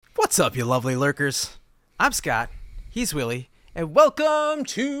What's up, you lovely lurkers? I'm Scott, he's Willie, and welcome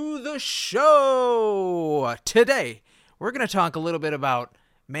to the show! Today, we're going to talk a little bit about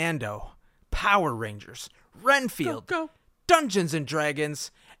Mando, Power Rangers, Renfield, Dungeons &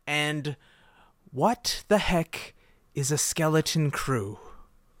 Dragons, and what the heck is a skeleton crew?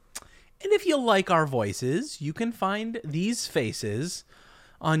 And if you like our voices, you can find these faces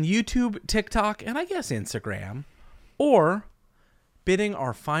on YouTube, TikTok, and I guess Instagram, or bidding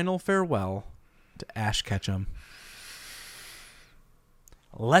our final farewell to Ash Ketchum.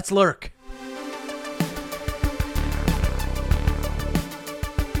 Let's lurk.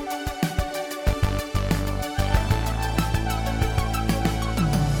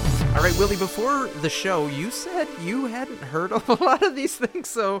 All right, Willie, before the show, you said you hadn't heard of a lot of these things,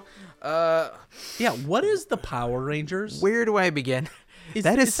 so, Yeah, what is the Power Rangers? where do I begin? Is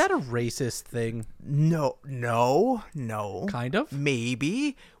that a racist thing? No. Kind of?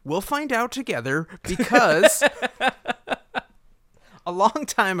 Maybe. We'll find out together because a long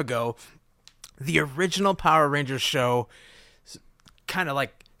time ago, the original Power Rangers show kind of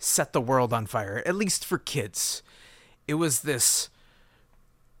like set the world on fire, at least for kids. It was this,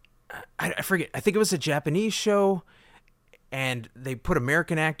 I forget, I think it was a Japanese show, and they put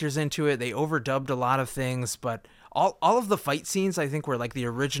American actors into it. They overdubbed a lot of things, but all of the fight scenes, I think, were like the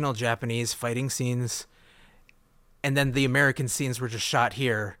original Japanese fighting scenes. And then the American scenes were just shot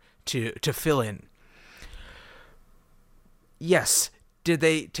here to fill in. Yes. Did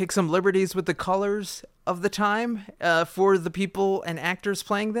they take some liberties with the colors of the time for the people and actors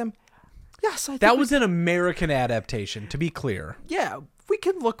playing them? Yes. I think That was an American adaptation, to be clear. Yeah. We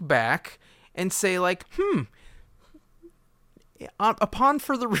can look back and say like, upon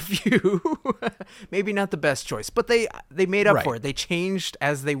further review, maybe not the best choice, but they made up for it. They changed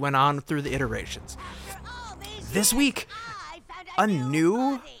as they went on through the iterations. This week, a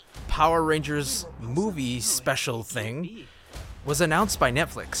new Power Rangers movie special thing was announced by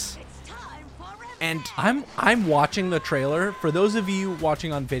Netflix. And I'm watching the trailer. For those of you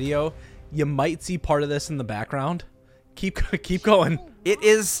watching on video, you might see part of this in the background. Keep going. it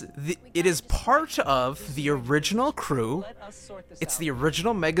is part of the original crew. It's the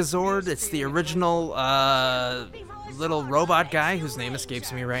original Megazord. It's the original little robot guy whose name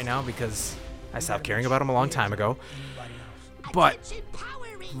escapes me right now because I stopped caring about him a long time ago. But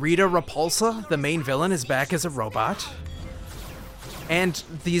Rita Repulsa, the main villain, is back as a robot. And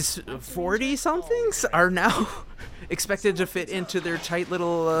these 40-somethings are now expected to fit into their tight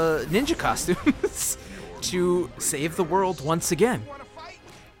little ninja costumes to save the world once again.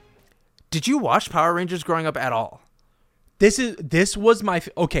 Did you watch Power Rangers growing up at all? This was my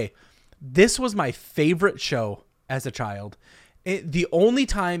favorite show as a child. The only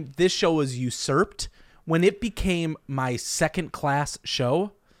time this show was usurped, when it became my second class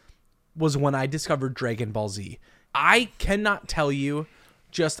show, was when I discovered Dragon Ball Z. I cannot tell you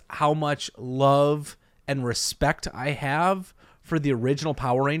just how much love and respect I have for the original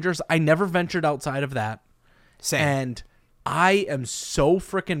Power Rangers. I never ventured outside of that. Same. And I am so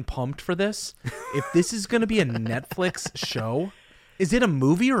freaking pumped for this. If this is going to be a Netflix show, is it a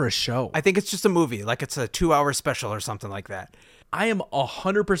movie or a show? I think it's just a movie, like it's a 2-hour special or something like that. I am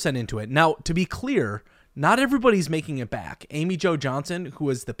 100% into it. Now, to be clear, not everybody's making it back. Amy Jo Johnson, who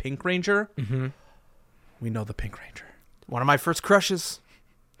was the Pink Ranger, we know the Pink Ranger. One of my first crushes.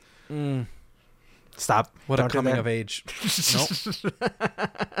 Stop. What Don't a do coming that. of age. Nope.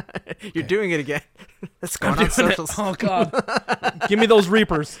 You're doing it again. That's going on socials. Oh, God. Give me those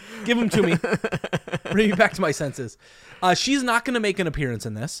Reapers. Give them to me. Bring me back to my senses. She's not going to make an appearance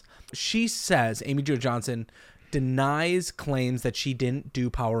in this. She says, Amy Jo Johnson denies claims that she didn't do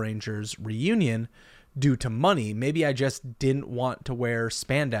Power Rangers Reunion due to money. Maybe I just didn't want to wear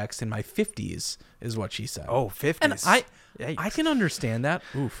spandex in my 50s, is what she said. Oh, 50s. And I can understand that.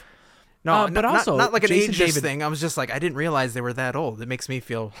 Oof. No, but also not like an Jason ageist David thing. I was just like, I didn't realize they were that old. It makes me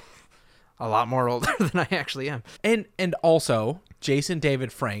feel a lot more older than I actually am. And also Jason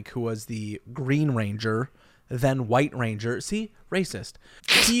David Frank, who was the Green Ranger, then White Ranger. See, racist.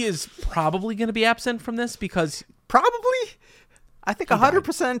 He is probably going to be absent from this because Probably. I think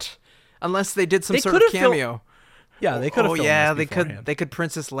 100%, unless they did some They sort of could've filmed- cameo. yeah, they could have. Oh filmed yeah, this they beforehand. could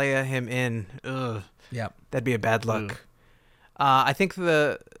Princess Leia him in. Ugh, Yep. that'd be a bad look. I think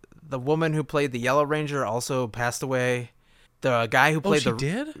the woman who played the Yellow Ranger also passed away. The guy who played she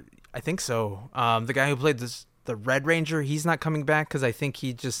did? I think so. The guy who played the Red Ranger, he's not coming back because I think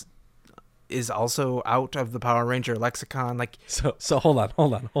he just is also out of the Power Ranger lexicon. Like, So hold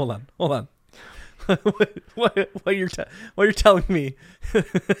on. what you're telling me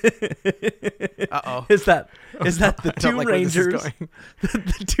Uh-oh. is that the I don't two like where this is rangers going.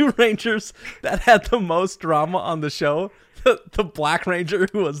 the two rangers that had the most drama on the show, the Black Ranger,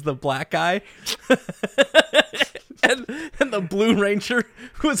 who was the black guy, and the Blue Ranger,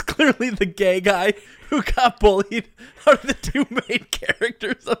 who was clearly the gay guy who got bullied, are the two main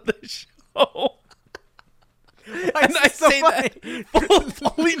characters of the show. And I so say that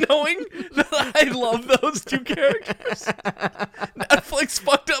fully knowing that I love those two characters. Netflix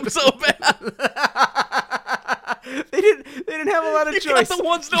fucked up so bad. They didn't have a lot of You choice. got the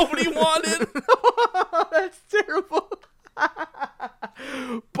ones nobody wanted. That's terrible.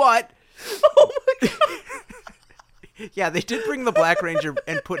 But Oh my god. yeah, they did bring the Black Ranger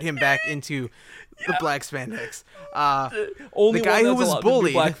and put him back into the black spandex. Only The guy one who that's was allowed to do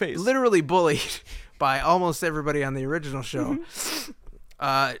bullied, blackface. literally bullied by almost everybody on the original show,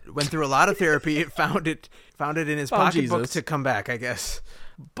 went through a lot of therapy. Found it in his Found pocketbook Jesus. to come back, I guess.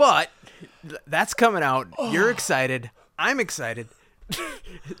 But that's coming out. You're excited. I'm excited.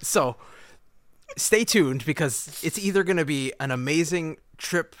 So stay tuned, because it's either going to be an amazing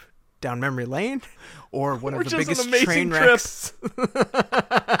trip down memory lane or one of the just an biggest amazing train trip. wrecks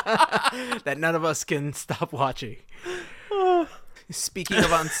that none of us can stop watching. Speaking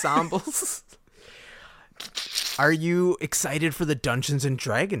of ensembles, are you excited for the Dungeons and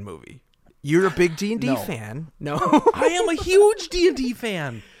Dragon movie? You're a big D&D No. fan. No. I am a huge D&D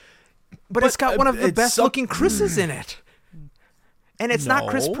fan. But it's got one of the it's best so- looking Chris's in it. And it's not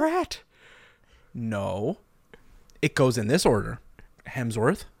Chris No. Pratt. No. It goes in this order.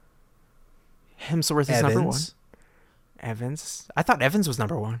 Hemsworth, Hemsworth is number one. Evans, Evans. I thought Evans was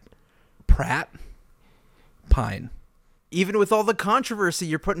number one. Pratt, Pine. Even with all the controversy,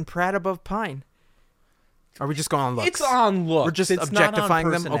 you're putting Pratt above Pine. Are we just going on looks? It's on looks. We're just It's not on objectifying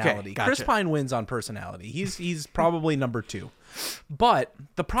them? Okay, personality. gotcha. Chris Pine wins on personality. He's probably number 2. But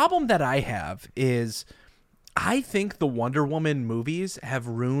the problem that I have is I think the Wonder Woman movies have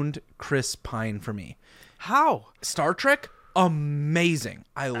ruined Chris Pine for me. How? Star Trek, amazing.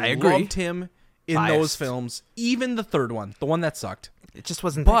 I agree. loved him in those Biased. films. Even the third one, the one that sucked. It just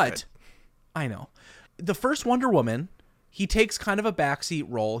wasn't that But good. I know the first Wonder Woman, he takes kind of a backseat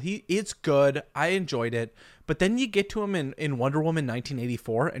role. It's good. I enjoyed it. But then you get to him in Wonder Woman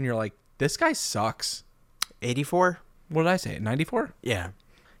 1984, and you're like, this guy sucks. 84? What did I say? 94? Yeah.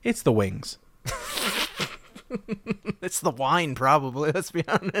 It's the wings. It's the wine, probably. Let's be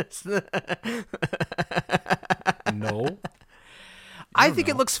honest. No. I think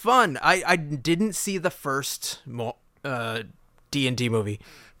it looks fun. I didn't see the first D&D movie.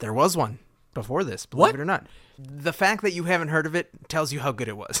 There was one before this, believe What? it or not. The fact that you haven't heard of it tells you how good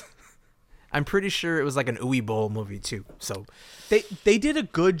it was. I'm pretty sure it was like an Ooey Bowl movie too. So They did a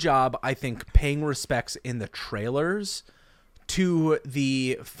good job, I think, paying respects in the trailers to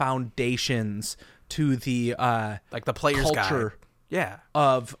the foundations, to the like the player's culture guide. Yeah.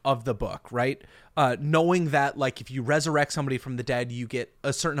 of the book, right? Knowing that, like, if you resurrect somebody from the dead, you get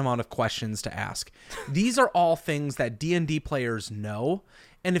a certain amount of questions to ask. These are all things that D&D players know,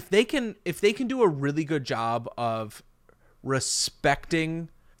 and if they can do a really good job of respecting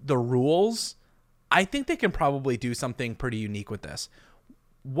the rules, I think they can probably do something pretty unique with this.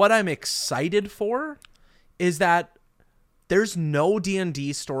 What I'm excited for is that there's no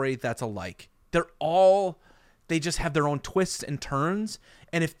D&D story that's alike. They just have their own twists and turns.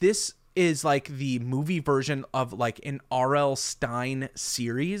 And if this is like the movie version of like an R.L. Stein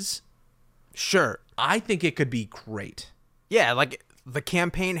series, Sure. I think it could be great. Yeah, like the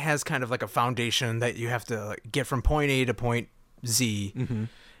campaign has kind of like a foundation that you have to like, get from point A to point Z.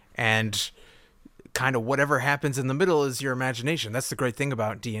 And kind of whatever happens in the middle is your imagination. That's the great thing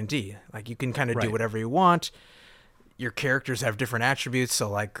about D&D. Like you can kind of do Right. whatever you want. Your characters have different attributes, so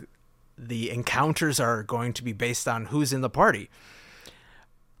like the encounters are going to be based on who's in the party.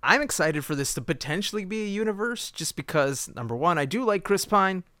 I'm excited for this to potentially be a universe just because, number one, I do like Chris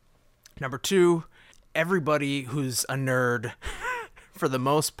Pine. Number two, everybody who's a nerd, for the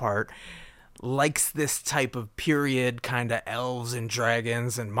most part, likes this type of period kind of elves and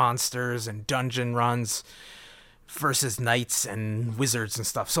dragons and monsters and dungeon runs versus knights and wizards and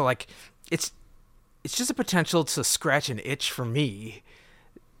stuff. So like it's just a potential to scratch an itch for me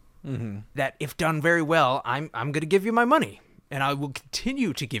that if done very well, I'm going to give you my money, and I will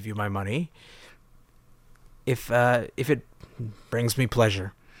continue to give you my money if it brings me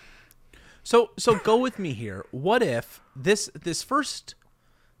pleasure. So go with me here. What if this first,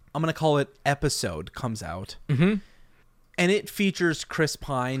 I'm going to call it episode, comes out, and it features Chris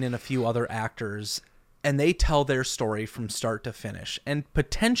Pine and a few other actors, and they tell their story from start to finish, and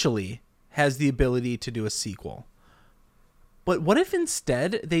potentially has the ability to do a sequel. But what if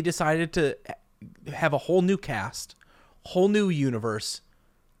instead they decided to have a whole new cast, whole new universe,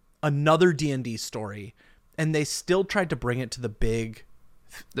 another D&D story, and they still tried to bring it to the big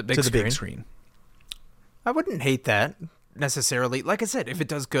screen? I wouldn't hate that necessarily. Like I said, if it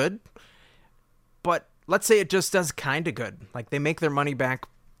does good, but let's say it just does kind of good. Like they make their money back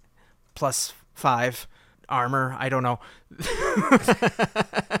 +5 armor. I don't know.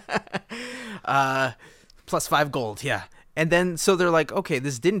 +5 gold. Yeah. And then, so they're like, okay,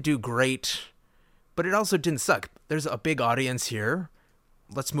 this didn't do great, but it also didn't suck. There's a big audience here.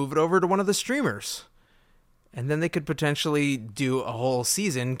 Let's move it over to one of the streamers. And then they could potentially do a whole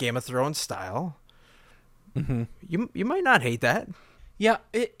season, Game of Thrones style. Mm-hmm. You might not hate that. Yeah,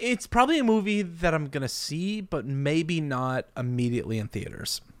 it's probably a movie that I'm going to see, but maybe not immediately in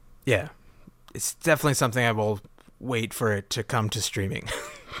theaters. Yeah. It's definitely something I will wait for it to come to streaming.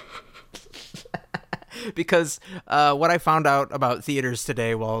 Because what I found out about theaters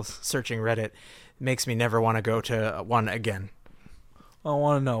today while searching Reddit makes me never want to go to one again. I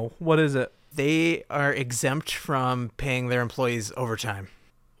want to know. What is it? They are exempt from paying their employees overtime.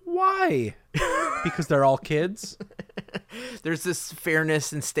 Why? Because they're all kids? There's this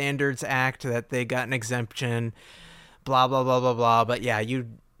Fairness and Standards Act that they got an exemption, blah, blah, blah, blah, blah. But yeah,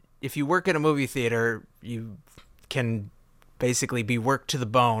 if you work at a movie theater, you can basically be worked to the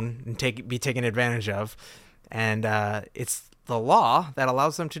bone and be taken advantage of. And it's the law that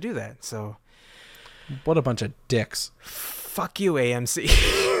allows them to do that. So, what a bunch of dicks. Fuck you, AMC.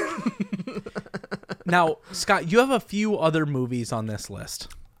 Now, Scott, you have a few other movies on this list.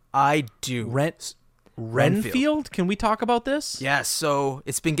 I do. Renfield? Can we talk about this? Yeah, so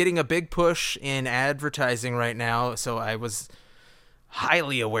it's been getting a big push in advertising right now, so I was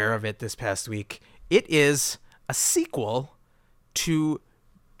highly aware of it this past week. It is a sequel to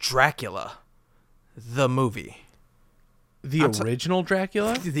Dracula, the movie. The original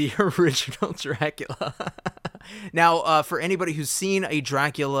Dracula? The original Dracula. Now, for anybody who's seen a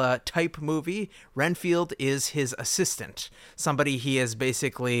Dracula-type movie, Renfield is his assistant. Somebody he is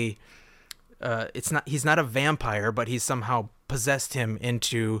basically... he's not a vampire, but he's somehow possessed him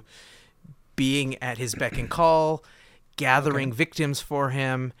into being at his beck and call, gathering victims for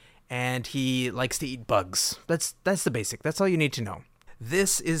him, and he likes to eat bugs. That's the basic. That's all you need to know.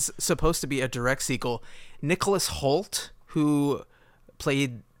 This is supposed to be a direct sequel. Nicholas Hoult, who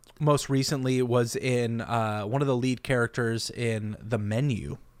played... most recently was in one of the lead characters in The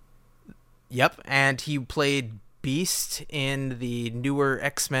Menu. Yep, and he played Beast in the newer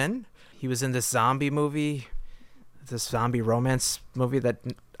X-Men. He was in this zombie movie, this zombie romance movie that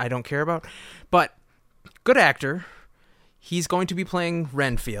I don't care about. But good actor. He's going to be playing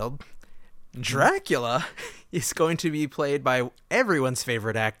Renfield. Mm-hmm. Dracula is going to be played by everyone's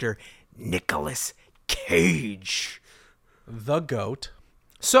favorite actor, Nicolas Cage. The GOAT.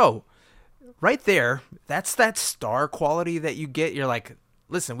 So, right there, that's that star quality that you get. You're like,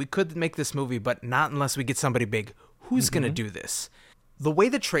 listen, we could make this movie, but not unless we get somebody big. Who's going to do this? The way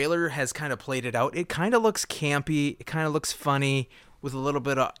the trailer has kind of played it out, it kind of looks campy. It kind of looks funny with a little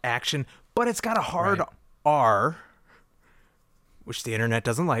bit of action, but it's got a hard R, which the internet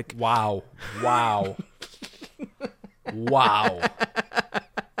doesn't like. Wow. Wow.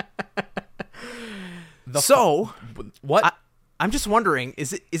 What? I'm just wondering,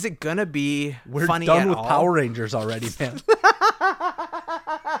 is it gonna be We're funny done at with all? Power Rangers already, man.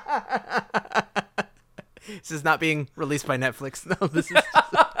 This is not being released by Netflix. No, this is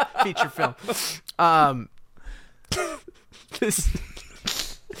just a feature film.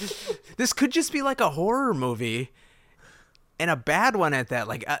 This could just be like a horror movie, and a bad one at that.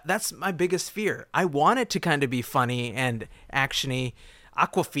 Like that's my biggest fear. I want it to kind of be funny and actiony.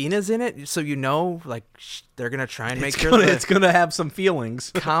 Aquafina's in it, so like they're gonna try and make sure it's gonna have some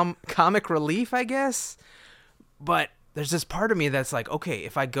feelings. Comic relief, I guess. But there's this part of me that's like, okay,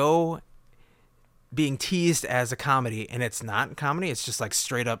 if I go being teased as a comedy and it's not comedy, it's just like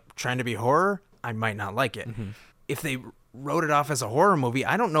straight up trying to be horror, I might not like it. Mm-hmm. If they wrote it off as a horror movie,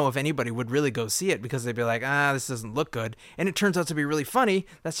 I don't know if anybody would really go see it because they'd be like, this doesn't look good. And it turns out to be really funny.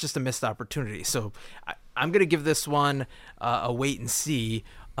 That's just a missed opportunity. So I'm going to give this one a wait and see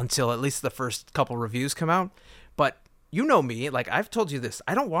until at least the first couple reviews come out. But you know me, like I've told you this,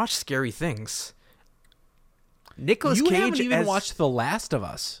 I don't watch scary things. Nicolas Cage haven't even watched The Last of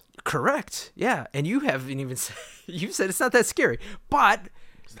Us. Correct. Yeah. And you haven't even said, you said it's not that scary, but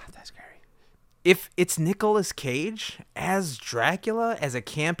it's not that scary. If it's Nicolas Cage as Dracula, as a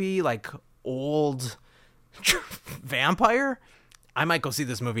campy, like old vampire, I might go see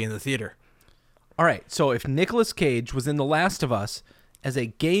this movie in the theater. All right. So if Nicolas Cage was in The Last of Us as a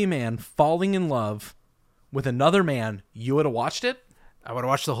gay man falling in love with another man, you would have watched it? I would have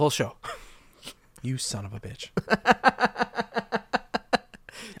watched the whole show. You son of a bitch.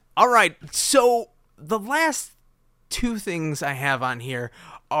 All right, so the last two things I have on here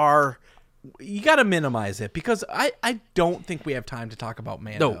are... You got to minimize it because I don't think we have time to talk about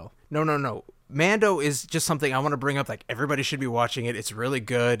Mando. No. Mando is just something I want to bring up. Like, everybody should be watching it. It's really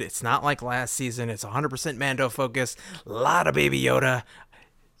good. It's not like last season. It's 100% Mando focused. A lot of Baby Yoda.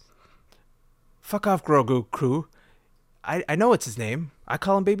 Fuck off, Grogu crew. I know it's his name. I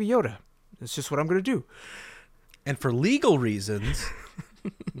call him Baby Yoda. It's just what I'm going to do. And for legal reasons,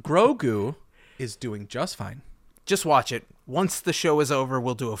 Grogu is doing just fine. Just watch it. Once the show is over,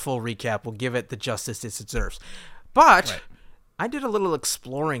 we'll do a full recap. We'll give it the justice it deserves. But Right. I did a little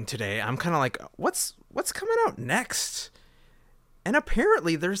exploring today. I'm kind of like, what's coming out next? And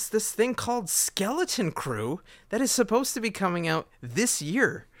apparently there's this thing called Skeleton Crew that is supposed to be coming out this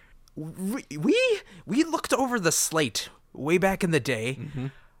year. We looked over the slate way back in the day. Mm-hmm.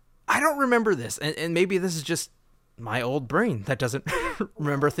 I don't remember this, and maybe this is just my old brain that doesn't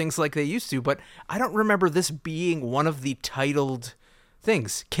remember things like they used to, but I don't remember this being one of the titled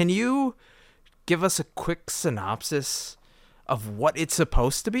things. Can you give us a quick synopsis of what it's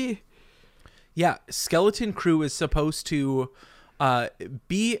supposed to be? Yeah, Skeleton Crew is supposed to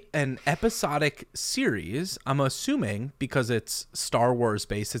be an episodic series, I'm assuming, because it's Star Wars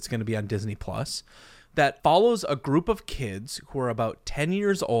based, it's going to be on Disney Plus, that follows a group of kids who are about 10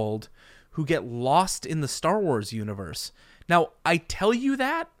 years old who get lost in the Star Wars universe. Now, I tell you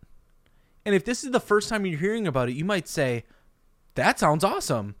that, and if this is the first time you're hearing about it, you might say, that sounds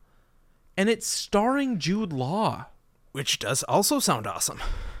awesome. And it's starring Jude Law. Which does also sound awesome.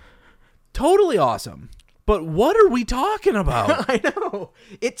 Totally awesome. But what are we talking about? I know.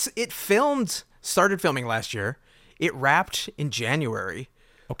 It started filming last year. It wrapped in January.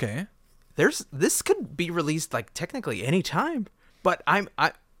 Okay. This could be released like technically any time. But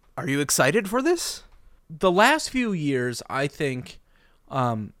are you excited for this? The last few years, I think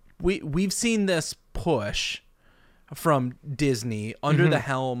we've seen this push from Disney under the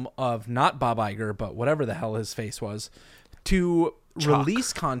helm of not Bob Iger, but whatever the hell his face was, to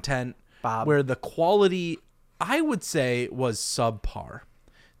release content where the quality, I would say, was subpar.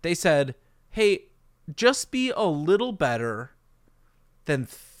 They said, hey, just be a little better than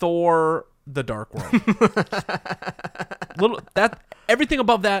Thor the Dark World. Everything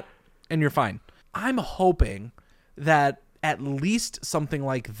above that, and you're fine. I'm hoping that at least something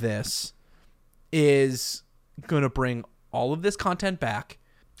like this is going to bring all of this content back.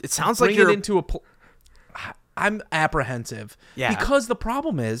 It sounds like you're into a... I'm apprehensive. Yeah. Because the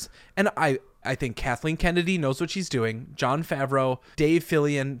problem is, and I think Kathleen Kennedy knows what she's doing. Jon Favreau, Dave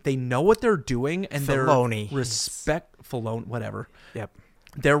Fillion, they know what they're doing, and Filoni. Filoni, whatever. Yep.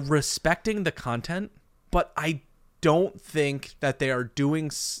 They're respecting the content, but I don't think that they are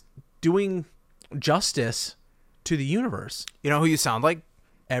doing justice to the universe. You know who you sound like?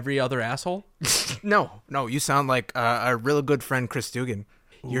 Every other asshole? No, you sound like a real good friend, Chris Dugan.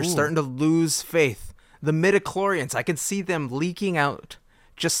 You're starting to lose faith. The midichlorians, I can see them leaking out,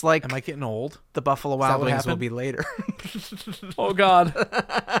 just like... Am I getting old? The Buffalo Wild Wings will be later. Oh, God.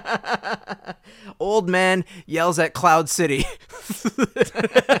 Old man yells at Cloud City.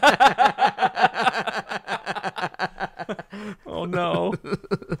 Oh, no.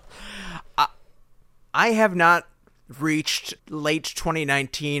 I have not reached late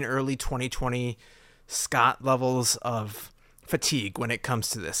 2019, early 2020 Scott levels of fatigue when it comes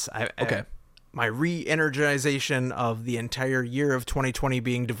to this. Okay. My re-energization of the entire year of 2020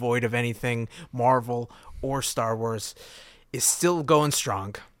 being devoid of anything Marvel or Star Wars is still going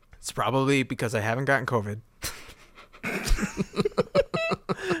strong. It's probably because I haven't gotten COVID.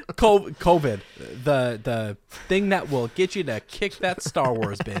 COVID, the thing that will get you to kick that Star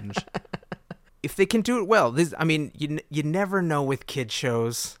Wars binge. If they can do it well, you never know with kid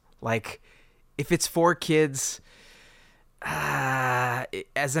shows. Like, if it's for kids,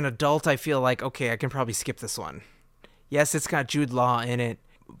 as an adult, I feel like, okay, I can probably skip this one. Yes, it's got Jude Law in it,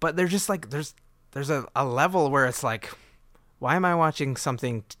 but they're just like, there's a level where it's like, why am I watching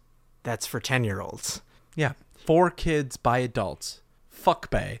something that's for 10-year-olds? Yeah, for kids by adults.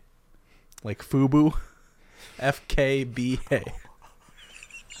 Fuck bae. Like FUBU. FKBA.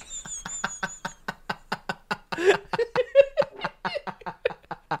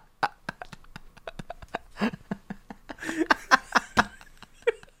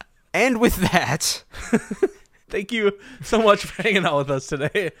 And with that, thank you so much for hanging out with us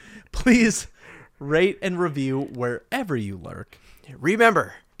today. Please rate and review wherever you lurk.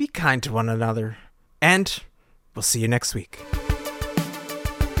 Remember, be kind to one another, and we'll see you next week.